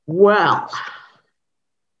Well,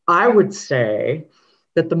 I would say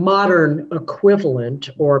that the modern equivalent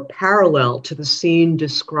or parallel to the scene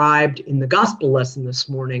described in the gospel lesson this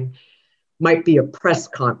morning might be a press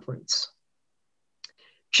conference.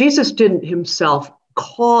 Jesus didn't himself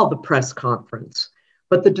call the press conference,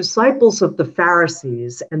 but the disciples of the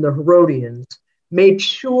Pharisees and the Herodians made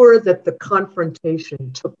sure that the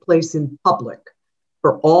confrontation took place in public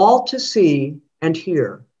for all to see and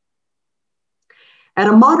hear. At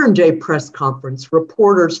a modern day press conference,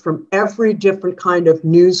 reporters from every different kind of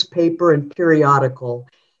newspaper and periodical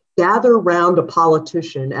gather around a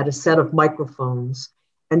politician at a set of microphones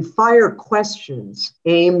and fire questions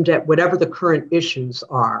aimed at whatever the current issues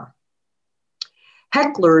are.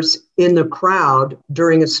 Hecklers in the crowd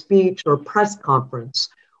during a speech or press conference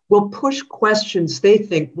will push questions they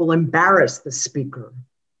think will embarrass the speaker.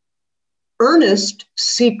 Earnest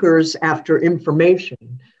seekers after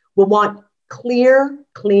information will want clear,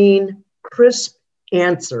 clean, crisp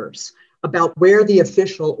answers about where the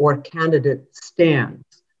official or candidate stands,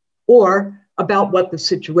 or about what the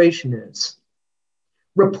situation is.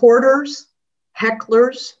 Reporters,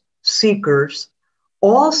 hecklers, seekers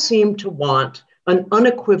all seem to want an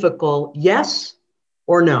unequivocal yes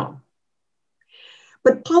or no.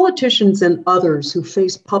 But politicians and others who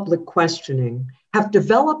face public questioning have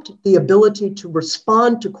developed the ability to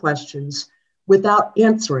respond to questions without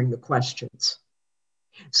answering the questions.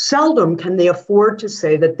 Seldom can they afford to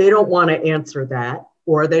say that they don't want to answer that,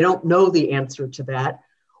 or they don't know the answer to that,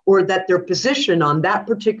 or that their position on that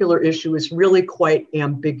particular issue is really quite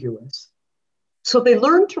ambiguous. So they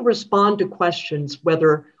learn to respond to questions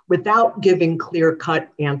without giving clear-cut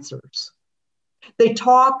answers. They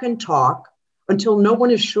talk and talk until no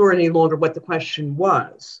one is sure any longer what the question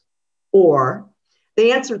was, or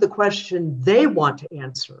they answer the question they want to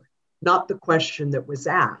answer, not the question that was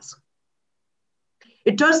asked.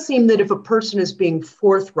 It does seem that if a person is being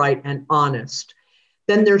forthright and honest,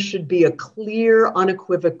 then there should be a clear,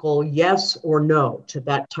 unequivocal yes or no to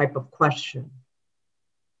that type of question.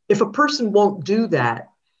 If a person won't do that,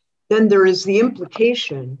 then there is the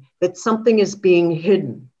implication that something is being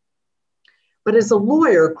hidden. But as a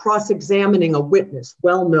lawyer cross-examining a witness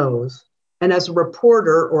well knows, and as a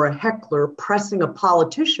reporter or a heckler pressing a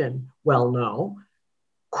politician well know,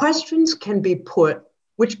 questions can be put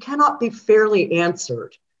which cannot be fairly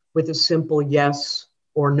answered with a simple yes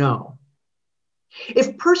or no.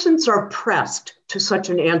 If persons are pressed to such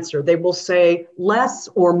an answer, they will say less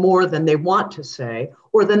or more than they want to say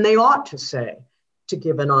or than they ought to say to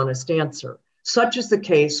give an honest answer. Such is the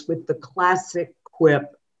case with the classic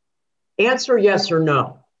quip, answer yes or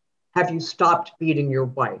no. Have you stopped beating your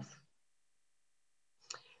wife?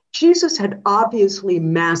 Jesus had obviously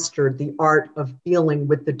mastered the art of dealing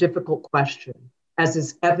with the difficult question, as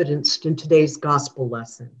is evidenced in today's gospel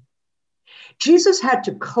lesson. Jesus had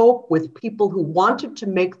to cope with people who wanted to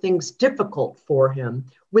make things difficult for him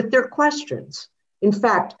with their questions. In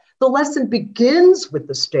fact, the lesson begins with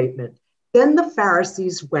the statement, then the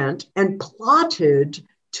Pharisees went and plotted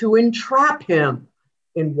to entrap him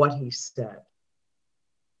in what he said.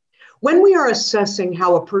 When we are assessing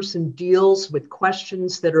how a person deals with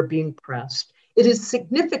questions that are being pressed, it is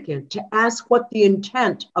significant to ask what the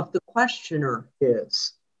intent of the questioner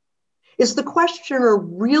is. Is the questioner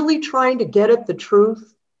really trying to get at the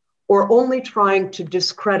truth or only trying to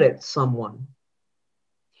discredit someone?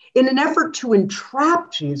 In an effort to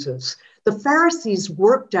entrap Jesus, the Pharisees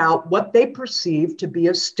worked out what they perceived to be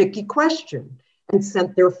a sticky question and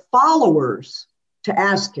sent their followers to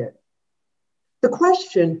ask it. The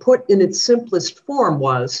question, put in its simplest form,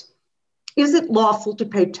 was, is it lawful to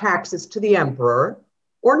pay taxes to the emperor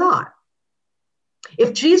or not?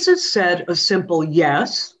 If Jesus said a simple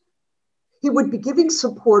yes, he would be giving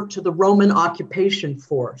support to the Roman occupation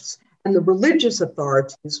force, and the religious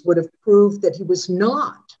authorities would have proved that he was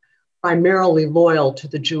not primarily loyal to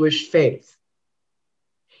the Jewish faith.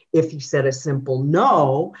 If he said a simple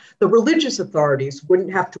no, the religious authorities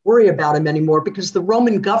wouldn't have to worry about him anymore because the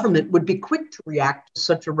Roman government would be quick to react to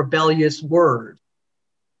such a rebellious word.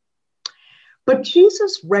 But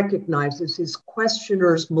Jesus recognizes his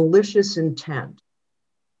questioner's malicious intent,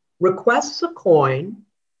 requests a coin,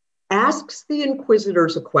 asks the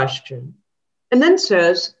inquisitors a question, and then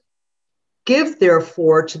says, give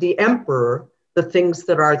therefore to the emperor the things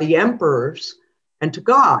that are the emperor's, and to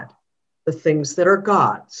God the things that are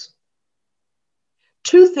God's.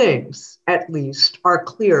 Two things, at least, are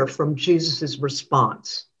clear from Jesus's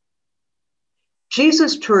response.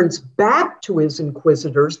 Jesus turns back to his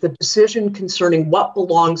inquisitors the decision concerning what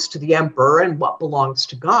belongs to the emperor and what belongs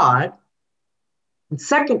to God. And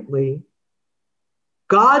secondly,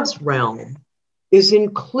 God's realm is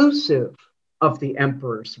inclusive of the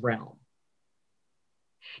emperor's realm.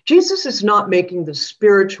 Jesus is not making the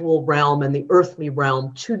spiritual realm and the earthly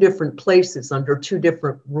realm two different places under two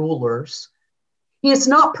different rulers. He is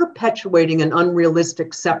not perpetuating an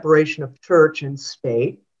unrealistic separation of church and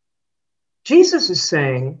state. Jesus is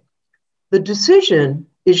saying, the decision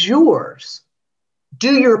is yours.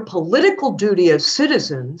 Do your political duty as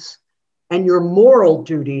citizens and your moral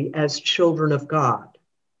duty as children of God.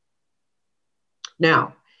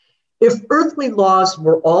 Now, if earthly laws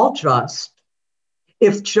were all just,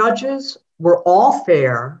 if judges were all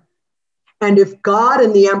fair, and if God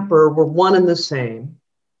and the emperor were one and the same,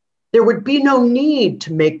 there would be no need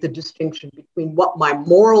to make the distinction between what my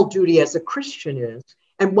moral duty as a Christian is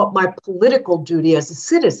and what my political duty as a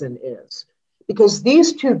citizen is, because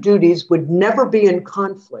these two duties would never be in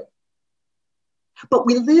conflict. But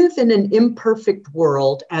we live in an imperfect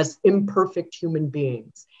world as imperfect human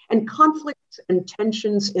beings, and conflicts and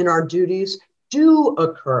tensions in our duties do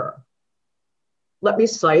occur. Let me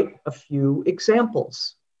cite a few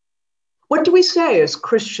examples. What do we say as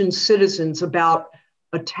Christian citizens about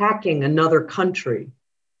attacking another country?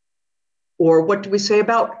 Or what do we say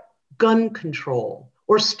about gun control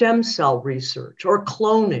or stem cell research or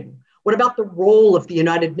cloning? What about the role of the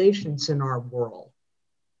United Nations in our world?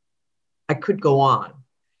 I could go on.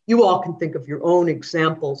 You all can think of your own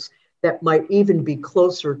examples that might even be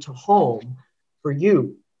closer to home for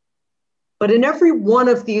you. But in every one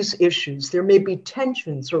of these issues, there may be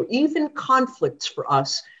tensions or even conflicts for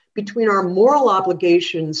us between our moral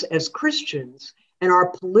obligations as Christians and our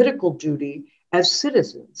political duty as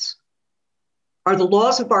citizens. Are the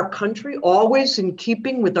laws of our country always in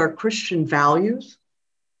keeping with our Christian values?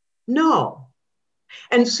 No.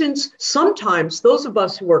 And since sometimes those of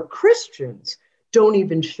us who are Christians don't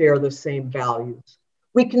even share the same values,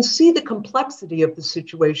 we can see the complexity of the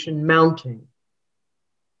situation mounting.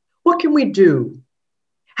 What can we do?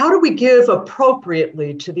 How do we give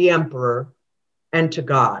appropriately to the emperor and to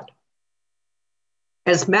God?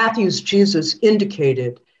 As Matthew's Jesus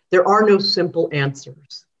indicated, there are no simple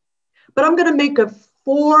answers. But I'm going to make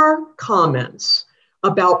 4 comments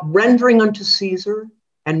about rendering unto Caesar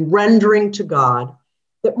and rendering to God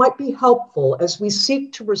that might be helpful as we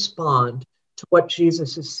seek to respond to what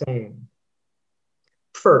Jesus is saying.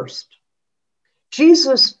 First,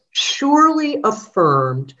 Jesus surely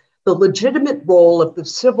affirmed the legitimate role of the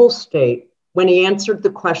civil state when he answered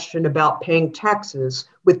the question about paying taxes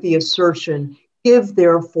with the assertion, "Give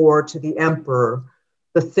therefore to the emperor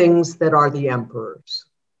the things that are the emperor's."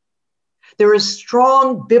 There is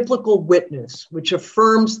strong biblical witness which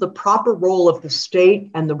affirms the proper role of the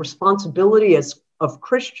state and the responsibility of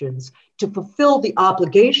Christians to fulfill the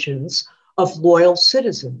obligations of loyal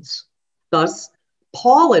citizens. Thus,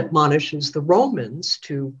 Paul admonishes the Romans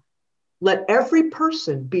to let every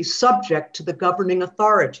person be subject to the governing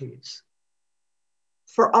authorities.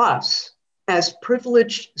 For us, as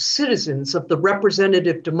privileged citizens of the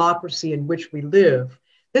representative democracy in which we live,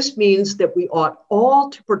 this means that we ought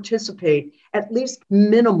all to participate, at least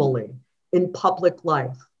minimally, in public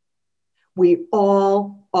life. We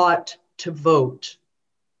all ought to vote.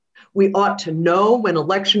 We ought to know when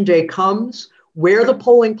election day comes, where the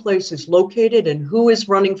polling place is located and who is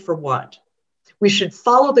running for what. We should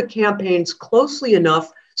follow the campaigns closely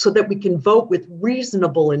enough so that we can vote with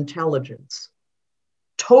reasonable intelligence.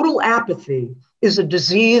 Total apathy is a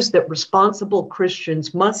disease that responsible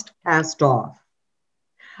Christians must cast off.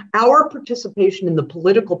 Our participation in the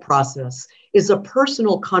political process is a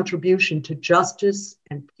personal contribution to justice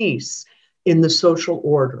and peace in the social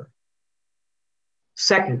order.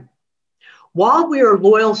 Second, while we are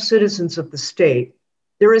loyal citizens of the state,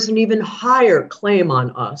 there is an even higher claim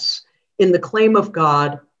on us in the claim of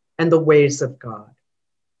God and the ways of God.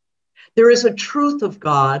 There is a truth of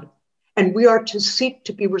God, and we are to seek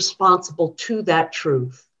to be responsible to that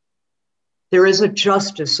truth. There is a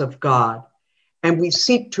justice of God, and we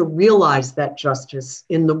seek to realize that justice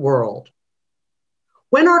in the world.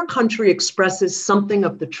 When our country expresses something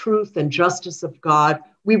of the truth and justice of God,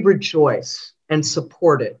 we rejoice and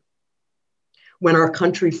support it. When our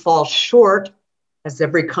country falls short, as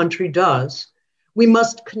every country does, we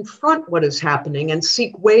must confront what is happening and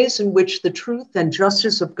seek ways in which the truth and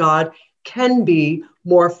justice of God can be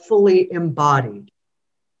more fully embodied.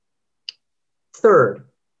 Third,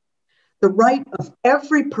 the right of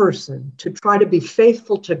every person to try to be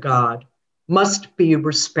faithful to God must be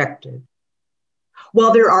respected.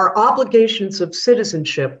 While there are obligations of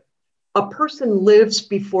citizenship, a person lives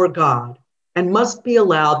before God and must be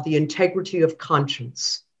allowed the integrity of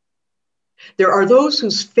conscience. There are those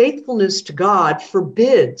whose faithfulness to God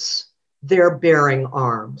forbids their bearing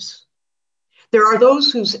arms. There are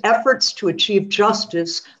those whose efforts to achieve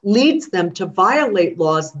justice leads them to violate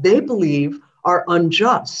laws they believe are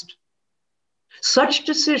unjust. Such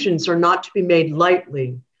decisions are not to be made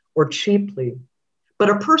lightly or cheaply, but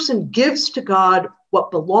a person gives to God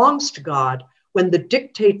what belongs to God when the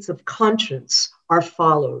dictates of conscience are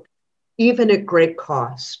followed, even at great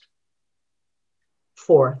cost.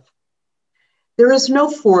 Fourth, there is no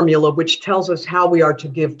formula which tells us how we are to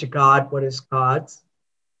give to God what is God's,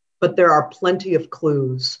 but there are plenty of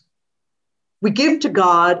clues. We give to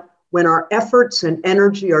God when our efforts and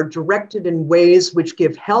energy are directed in ways which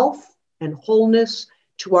give health and wholeness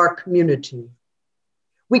to our community.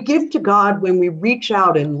 We give to God when we reach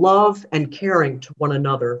out in love and caring to one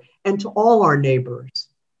another and to all our neighbors.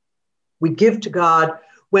 We give to God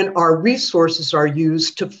when our resources are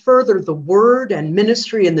used to further the word and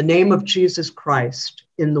ministry in the name of Jesus Christ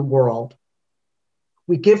in the world.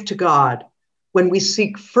 We give to God when we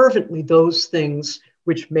seek fervently those things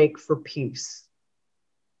which make for peace.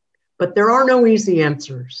 But there are no easy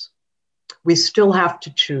answers. We still have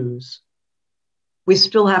to choose. We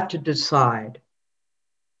still have to decide.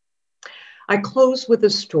 I close with a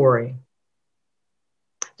story.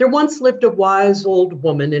 There once lived a wise old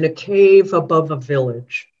woman in a cave above a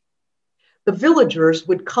village. The villagers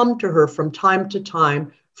would come to her from time to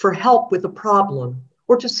time for help with a problem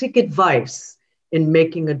or to seek advice in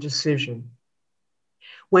making a decision.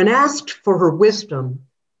 When asked for her wisdom,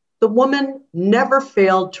 the woman never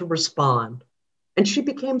failed to respond, and she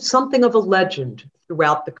became something of a legend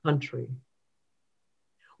throughout the country.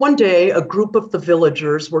 One day, a group of the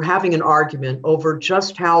villagers were having an argument over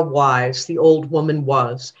just how wise the old woman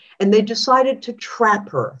was, and they decided to trap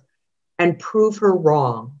her and prove her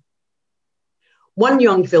wrong. One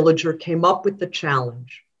young villager came up with the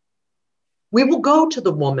challenge. We will go to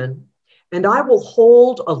the woman, and I will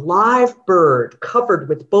hold a live bird covered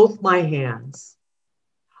with both my hands.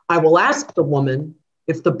 I will ask the woman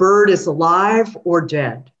if the bird is alive or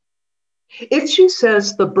dead. If she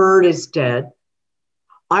says the bird is dead,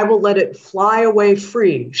 I will let it fly away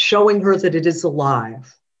free, showing her that it is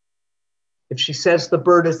alive. If she says the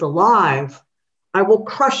bird is alive, I will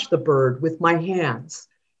crush the bird with my hands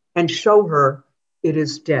and show her it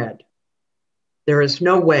is dead. There is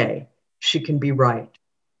no way she can be right.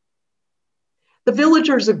 The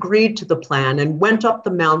villagers agreed to the plan and went up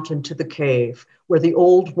the mountain to the cave where the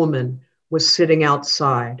old woman was sitting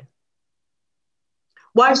outside.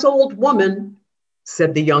 Wise old woman,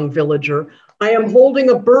 said the young villager, I am holding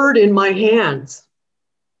a bird in my hands.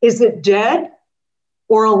 Is it dead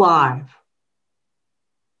or alive?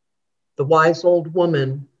 The wise old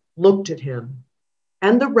woman looked at him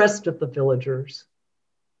and the rest of the villagers,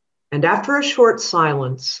 and after a short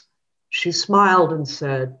silence, she smiled and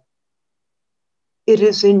said, it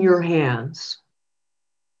is in your hands.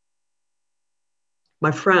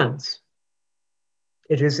 My friends,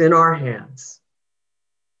 it is in our hands.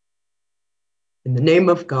 In the name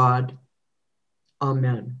of God,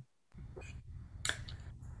 amen.